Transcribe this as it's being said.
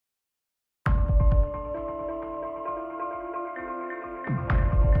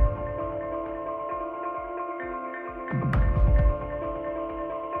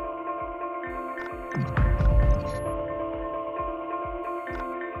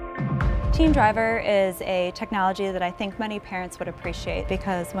Teen Driver is a technology that I think many parents would appreciate,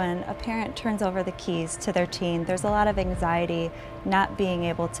 because when a parent turns over the keys to their teen, there's a lot of anxiety not being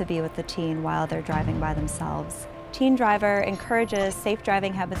able to be with the teen while they're driving by themselves. Teen Driver encourages safe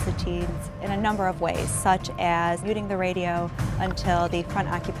driving habits of teens in a number of ways, such as muting the radio until the front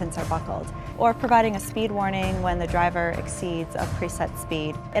occupants are buckled, or providing a speed warning when the driver exceeds a preset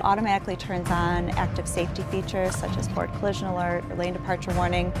speed. It automatically turns on active safety features such as forward collision alert or lane departure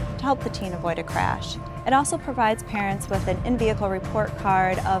warning to help the teen avoid a crash. It also provides parents with an in-vehicle report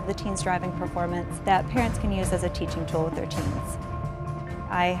card of the teen's driving performance that parents can use as a teaching tool with their teens.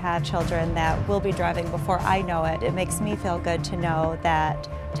 I have children that will be driving before I know it. It makes me feel good to know that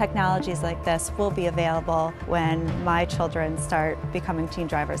technologies like this will be available when my children start becoming teen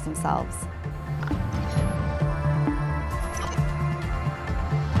drivers themselves.